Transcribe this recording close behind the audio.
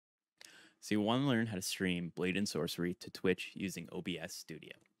So you want to learn how to stream Blade Sorcery to Twitch using OBS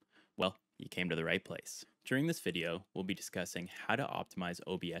Studio. Well, you came to the right place. During this video, we'll be discussing how to optimize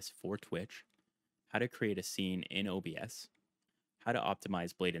OBS for Twitch, how to create a scene in OBS, how to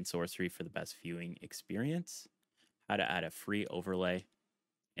optimize Blade Sorcery for the best viewing experience, how to add a free overlay,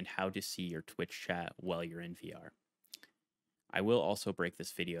 and how to see your Twitch chat while you're in VR. I will also break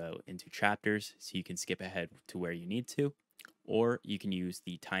this video out into chapters so you can skip ahead to where you need to, or you can use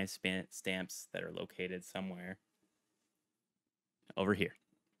the timestamp stamps that are located somewhere over here.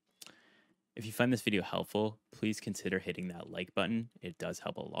 If you find this video helpful, please consider hitting that like button. It does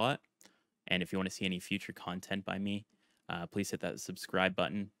help a lot. And if you want to see any future content by me, please hit that subscribe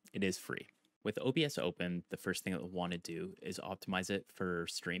button. It is free. With OBS open, the first thing that we'll want to do is optimize it for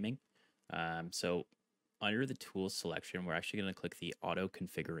streaming. So under the tools selection, we're actually going to click the auto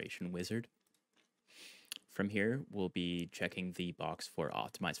configuration wizard. From here, we'll be checking the box for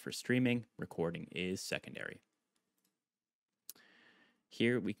optimize for streaming. Recording is secondary.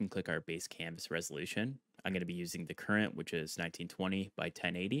 Here we can click our base canvas resolution. I'm going to be using the current, which is 1920 by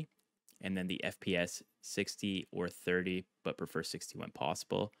 1080, and then the FPS 60 or 30, but prefer 60 when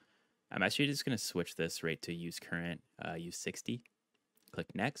possible. I'm actually just going to switch this rate to use current, use 60. Click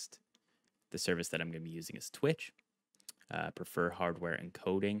next. The service that I'm going to be using is Twitch. Prefer hardware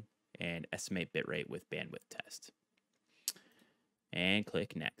encoding and estimate bitrate with bandwidth test. And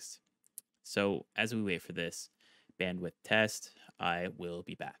click next. So as we wait for this bandwidth test, I will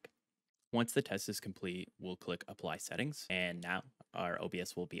be back. Once the test is complete, we'll click apply settings, and now our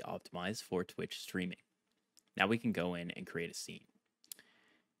OBS will be optimized for Twitch streaming. Now we can go in and create a scene.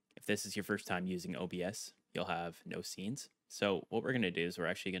 If this is your first time using OBS, you'll have no scenes. So what we're going to do is we're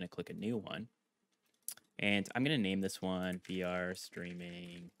actually going to click a new one, and I'm going to name this one VR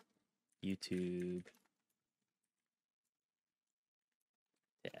streaming YouTube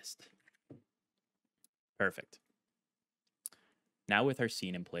test. Perfect. Now with our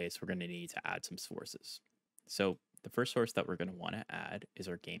scene in place, we're going to need to add some sources. So the first source that we're going to want to add is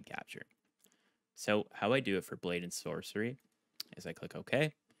our game capture. So how I do it for Blade Sorcery is I click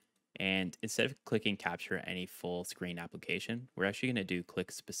OK. And instead of clicking capture any full screen application, we're actually going to do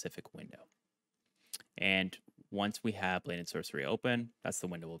click specific window. And once we have Blade Sorcery open, that's the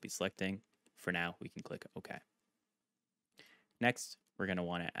window we'll be selecting. For now, we can click OK. Next, we're going to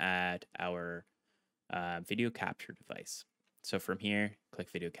want to add our video capture device. So from here, click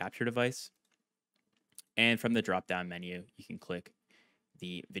video capture device. And from the drop-down menu, you can click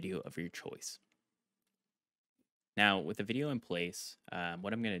the video of your choice. Now, with the video in place,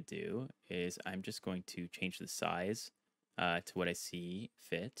 what I'm going to do is I'm just going to change the size to what I see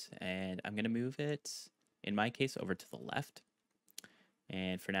fit. And I'm going to move it, in my case, over to the left.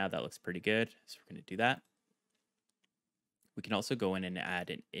 And for now, that looks pretty good. So we're going to do that. We can also go in and add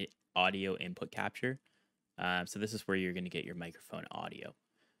an audio input capture. So this is where you're going to get your microphone audio.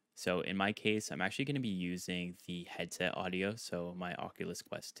 So in my case, I'm actually going to be using the headset audio. So my Oculus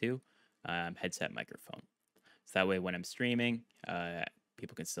Quest 2 headset microphone. So that way when I'm streaming,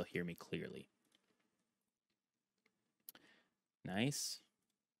 people can still hear me clearly. Nice.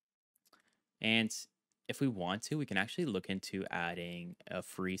 And if we want to, we can actually look into adding a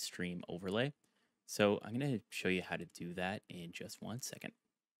free stream overlay. So I'm going to show you how to do that in just 1 second.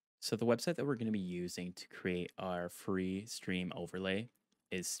 So the website that we're going to be using to create our free stream overlay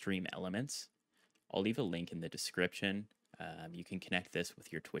is Stream Elements. I'll leave a link in the description. You can connect this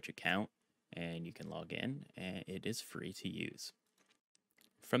with your Twitch account and you can log in, and it is free to use.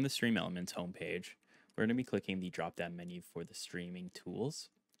 From the Stream Elements homepage, we're going to be clicking the drop-down menu for the streaming tools,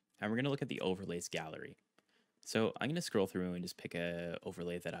 and we're going to look at the overlays gallery. So I'm going to scroll through and just pick a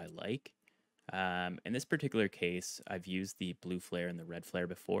overlay that I like. In this particular case, I've used the blue flare and the red flare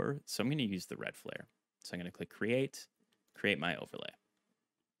before, so I'm going to use the red flare. So I'm going to click create my overlay.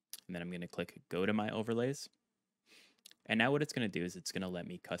 And then I'm going to click go to my overlays. And now what it's going to do is it's going to let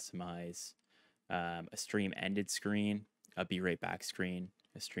me customize a stream ended screen, a be right back screen,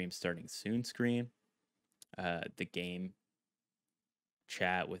 a stream starting soon screen, the game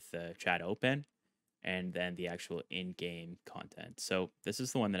chat with the chat open, and then the actual in-game content. So this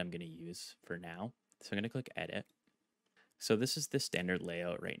is the one that I'm going to use for now. So I'm going to click edit. So this is the standard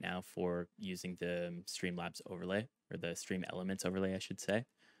layout right now for using the Streamlabs overlay, or the Stream Elements overlay, I should say.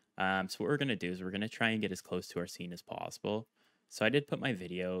 So what we're going to do is we're going to try and get as close to our scene as possible. So I did put my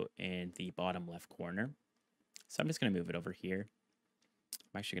video in the bottom left corner. So I'm just going to move it over here.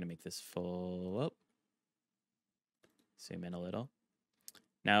 I'm actually going to make this full up. Zoom in a little.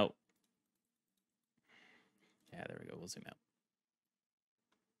 Now, yeah, there we go. We'll zoom out.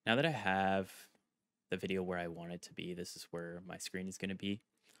 Now that I have the video where I want it to be, this is where my screen is going to be.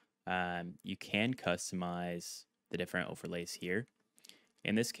 You can customize the different overlays here.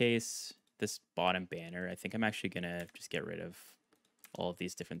 In this case, this bottom banner, I think I'm actually going to just get rid of all of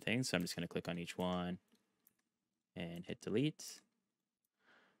these different things. So I'm just going to click on each one and hit delete.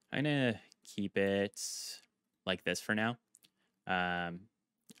 I'm going to keep it like this for now. I'm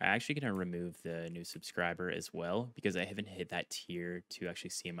actually going to remove the new subscriber as well because I haven't hit that tier to actually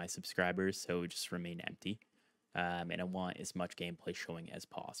see my subscribers, so it would just remain empty. And I want as much gameplay showing as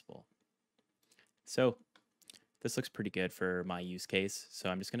possible. So this looks pretty good for my use case. So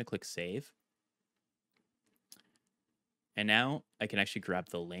I'm just going to click save. And now I can actually grab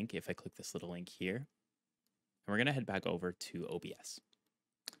the link if I click this little link here. And we're going to head back over to OBS.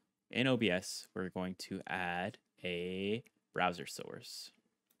 In OBS, we're going to add a browser source.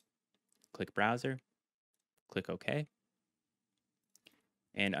 Click browser, click OK.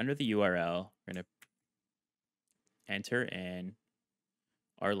 And under the URL, we're going to enter in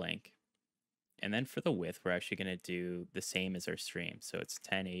our link. And then for the width, we're actually going to do the same as our stream. So it's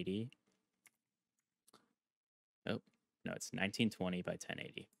 1080. Oh, no, it's 1920 by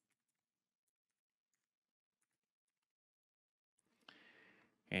 1080.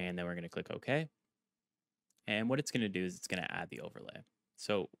 And then we're going to click OK. And what it's going to do is it's going to add the overlay.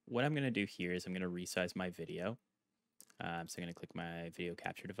 So what I'm going to do here is I'm going to resize my video. So I'm going to click my video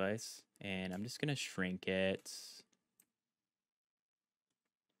capture device, and I'm just going to shrink it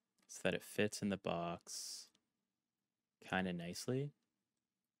so that it fits in the box kind of nicely.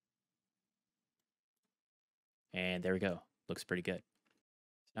 And there we go. Looks pretty good.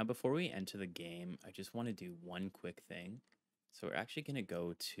 Now, before we enter the game, I just want to do one quick thing. So we're actually going to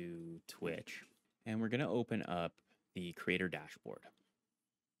go to Twitch, and we're going to open up the creator dashboard.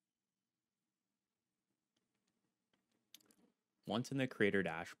 Once in the creator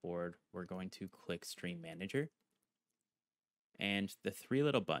dashboard, we're going to click Stream Manager. And the three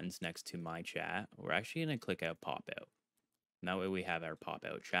little buttons next to my chat, we're actually going to click out Pop Out. And that way we have our Pop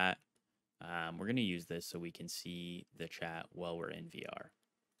Out chat. We're going to use this so we can see the chat while we're in VR.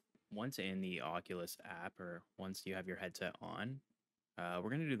 Once in the Oculus app, or once you have your headset on, we're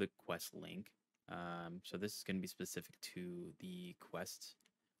going to do the Quest link. So this is going to be specific to the Quest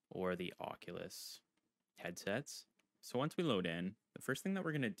or the Oculus headsets. So once we load in, the first thing that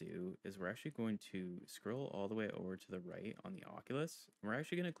we're going to do is we're actually going to scroll all the way over to the right on the Oculus. And we're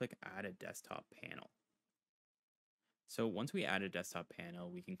actually going to click Add a Desktop Panel. So once we add a desktop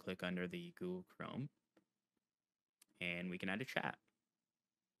panel, we can click under the Google Chrome and we can add a chat.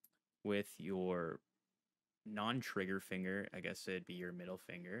 With your non-trigger finger, I guess it'd be your middle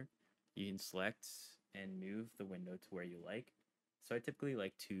finger, you can select and move the window to where you like. So I typically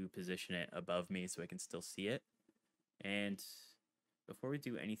like to position it above me so I can still see it. And before we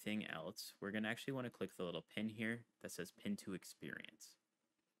do anything else, we're going to actually want to click the little pin here that says Pin to Experience.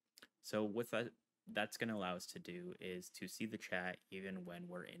 So what that's going to allow us to do is to see the chat even when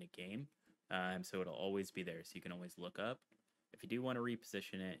we're in a game. So it'll always be there, so you can always look up. If you do want to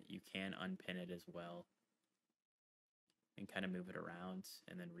reposition it, you can unpin it as well and kind of move it around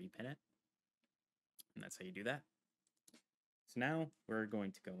and then repin it. And that's how you do that. So now we're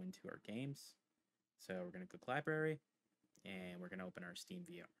going to go into our games. So we're going to click Library, and we're going to open our Steam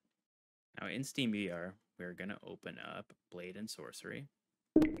VR. Now in Steam VR, we're going to open up Blade and Sorcery.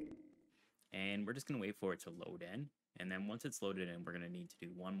 And we're just going to wait for it to load in. And then once it's loaded in, we're going to need to do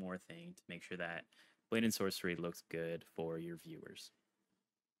one more thing to make sure that Blade and Sorcery looks good for your viewers.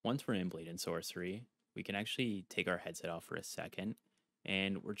 Once we're in Blade and Sorcery, we can actually take our headset off for a second.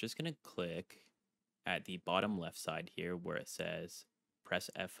 And we're just going to click at the bottom left side here where it says press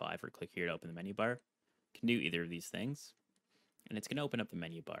F5 or click here to open the menu bar. You can do either of these things. And it's going to open up the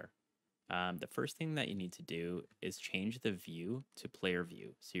menu bar. The first thing that you need to do is change the view to player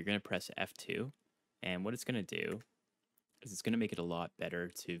view. So you're going to press F2, and what it's going to do is it's going to make it a lot better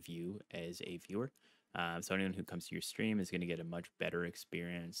to view as a viewer. So anyone who comes to your stream is going to get a much better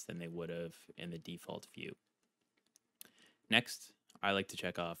experience than they would have in the default view. Next, I like to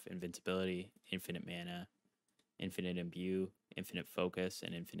check off invincibility, infinite mana, infinite imbue, infinite focus,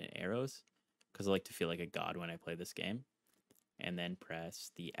 and infinite arrows, because I like to feel like a god when I play this game. And then press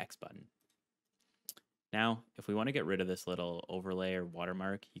the X button. Now, if we want to get rid of this little overlay or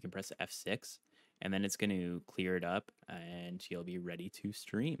watermark, you can press F6, and then it's going to clear it up, and you'll be ready to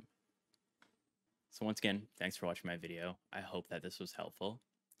stream. So once again, thanks for watching my video. I hope that this was helpful.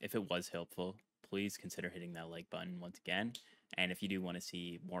 If it was helpful, please consider hitting that like button once again. And if you do want to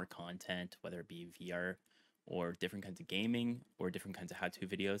see more content, whether it be VR or different kinds of gaming or different kinds of how-to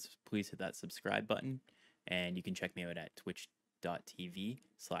videos, please hit that subscribe button. And you can check me out at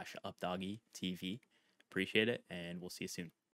twitch.tv/UpdawgyTV. Appreciate it, and we'll see you soon.